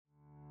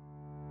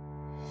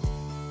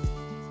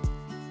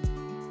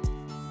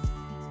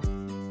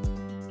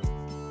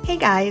Hey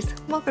guys,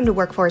 welcome to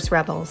Workforce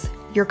Rebels,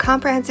 your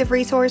comprehensive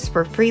resource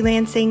for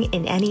freelancing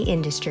in any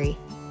industry.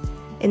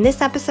 In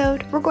this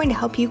episode, we're going to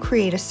help you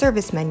create a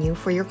service menu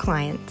for your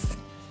clients.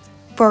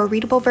 For a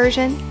readable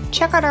version,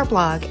 check out our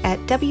blog at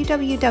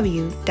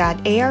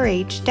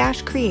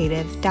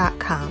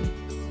www.arh-creative.com.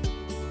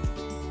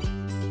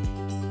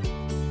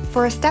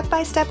 For a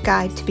step-by-step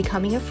guide to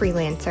becoming a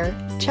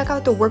freelancer, check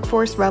out the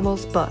Workforce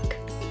Rebels book.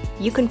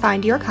 You can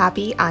find your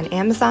copy on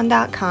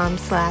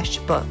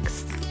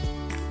amazon.com/books.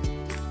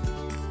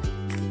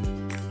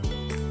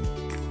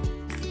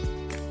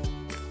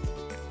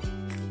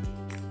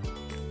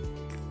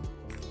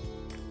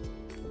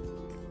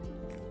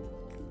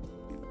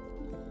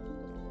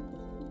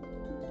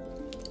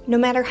 No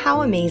matter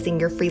how amazing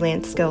your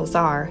freelance skills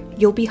are,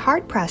 you'll be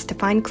hard-pressed to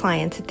find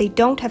clients if they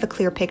don't have a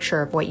clear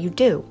picture of what you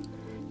do.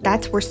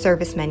 That's where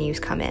service menus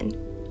come in.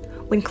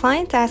 When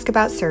clients ask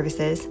about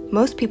services,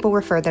 most people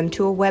refer them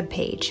to a web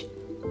page.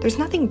 There's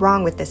nothing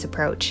wrong with this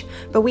approach,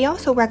 but we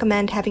also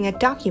recommend having a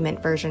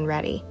document version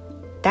ready.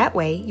 That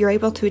way, you're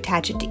able to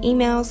attach it to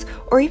emails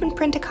or even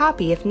print a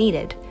copy if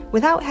needed,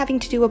 without having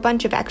to do a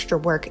bunch of extra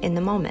work in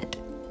the moment.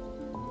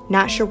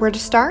 Not sure where to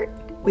start?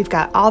 We've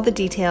got all the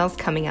details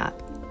coming up.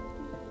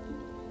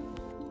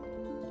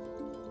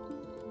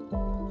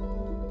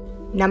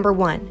 Number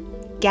 1,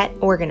 get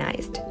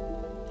organized.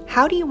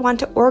 How do you want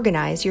to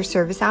organize your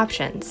service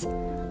options?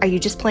 Are you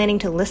just planning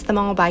to list them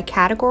all by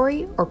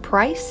category or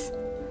price?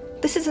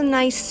 This is a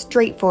nice,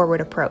 straightforward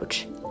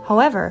approach.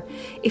 However,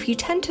 if you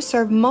tend to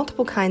serve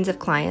multiple kinds of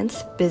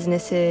clients,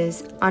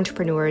 businesses,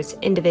 entrepreneurs,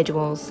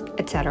 individuals,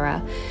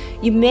 etc.,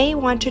 you may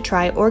want to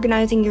try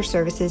organizing your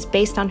services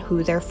based on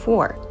who they're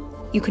for.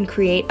 You can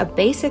create a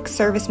basic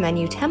service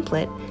menu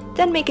template,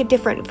 then make a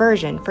different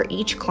version for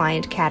each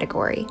client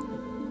category.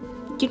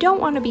 You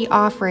don't want to be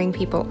offering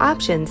people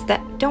options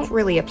that don't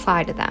really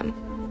apply to them.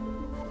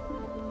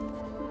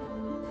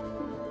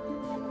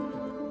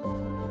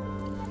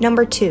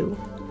 Number 2,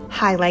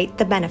 highlight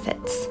the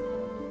benefits.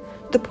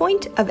 The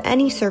point of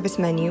any service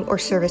menu or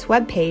service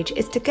web page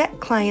is to get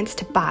clients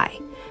to buy,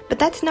 but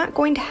that's not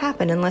going to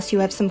happen unless you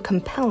have some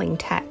compelling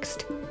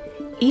text.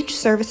 Each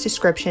service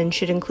description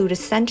should include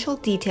essential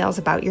details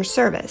about your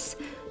service,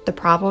 the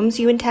problems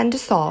you intend to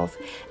solve,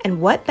 and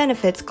what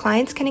benefits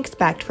clients can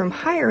expect from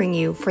hiring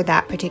you for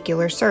that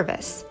particular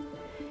service.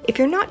 If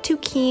you're not too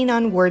keen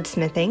on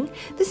wordsmithing,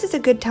 this is a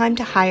good time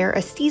to hire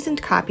a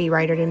seasoned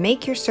copywriter to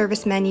make your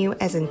service menu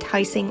as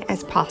enticing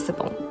as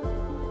possible.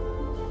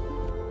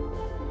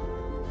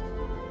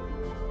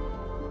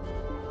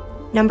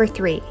 Number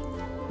 3,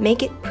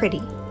 make it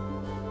pretty.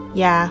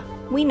 Yeah,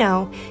 we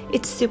know,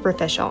 it's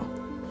superficial,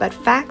 but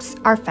facts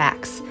are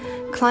facts.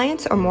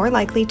 Clients are more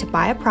likely to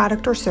buy a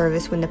product or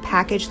service when the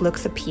package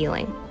looks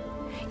appealing.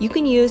 You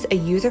can use a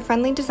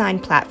user-friendly design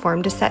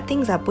platform to set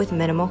things up with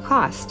minimal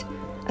cost,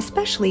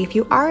 especially if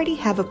you already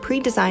have a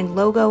pre-designed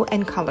logo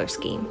and color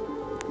scheme.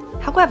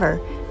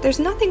 However, there's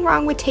nothing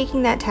wrong with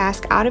taking that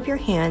task out of your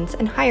hands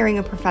and hiring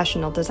a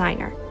professional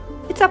designer.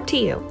 It's up to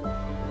you.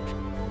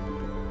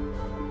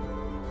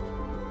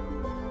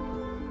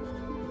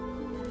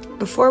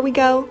 Before we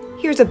go,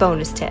 here's a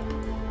bonus tip.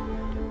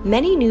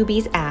 Many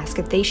newbies ask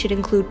if they should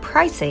include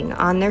pricing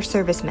on their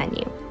service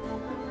menu.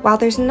 While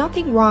there's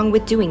nothing wrong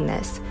with doing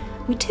this,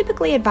 we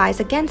typically advise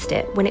against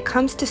it when it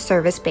comes to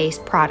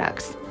service-based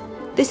products.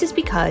 This is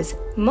because,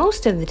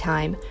 most of the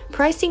time,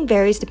 pricing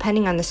varies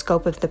depending on the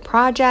scope of the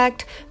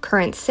project,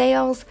 current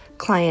sales,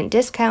 client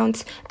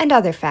discounts, and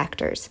other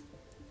factors.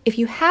 If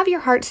you have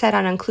your heart set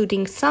on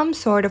including some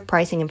sort of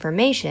pricing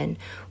information,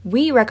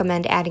 we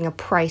recommend adding a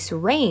price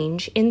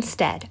range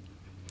instead.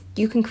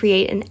 You can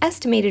create an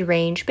estimated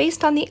range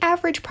based on the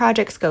average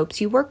project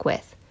scopes you work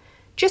with.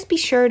 Just be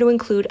sure to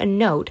include a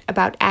note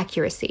about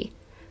accuracy.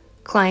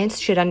 Clients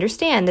should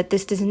understand that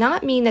this does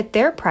not mean that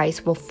their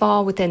price will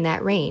fall within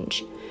that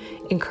range.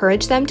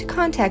 Encourage them to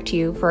contact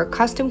you for a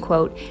custom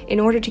quote in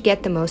order to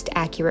get the most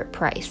accurate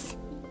price.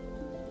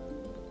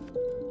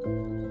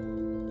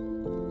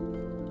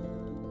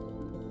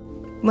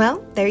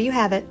 Well, there you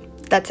have it.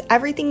 That's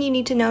everything you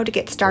need to know to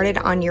get started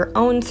on your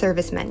own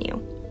service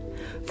menu.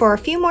 For a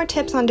few more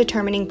tips on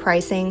determining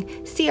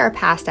pricing, see our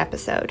past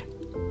episode.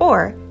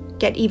 Or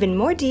get even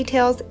more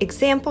details,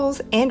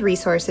 examples, and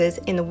resources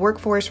in the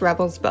Workforce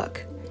Rebels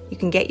book. You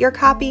can get your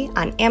copy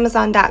on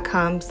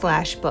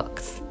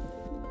amazon.com/books.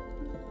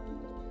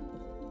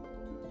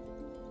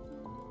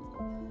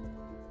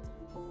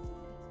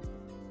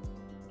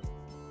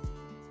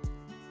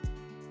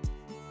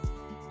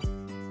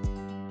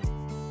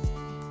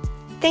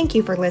 Thank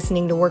you for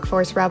listening to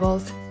Workforce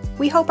Rebels.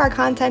 We hope our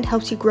content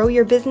helps you grow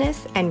your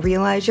business and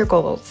realize your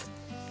goals.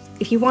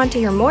 If you want to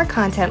hear more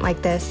content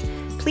like this,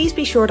 please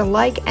be sure to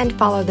like and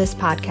follow this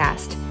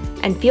podcast.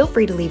 And feel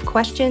free to leave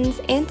questions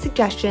and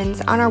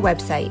suggestions on our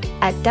website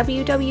at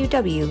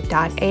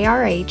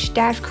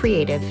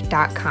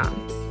www.arh-creative.com.